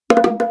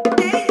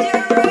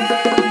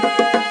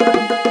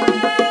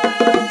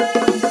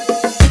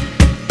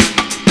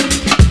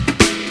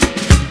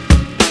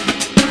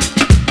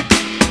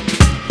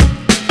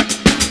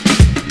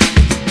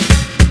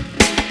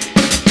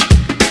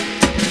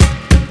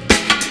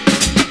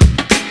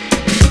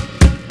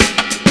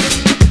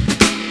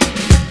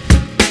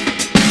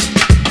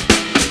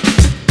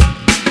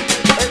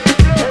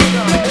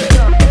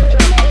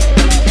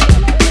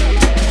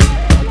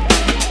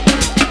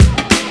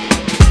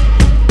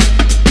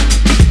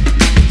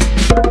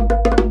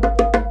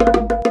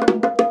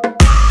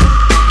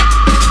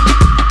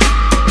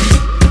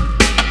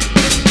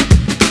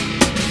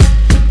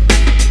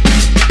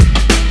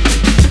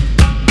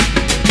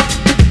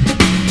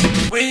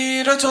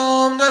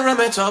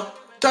Up,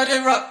 daddy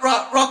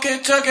rock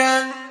it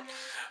again.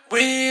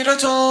 We the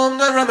tom,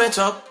 the rum it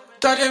up,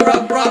 daddy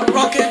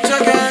rock it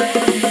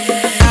again.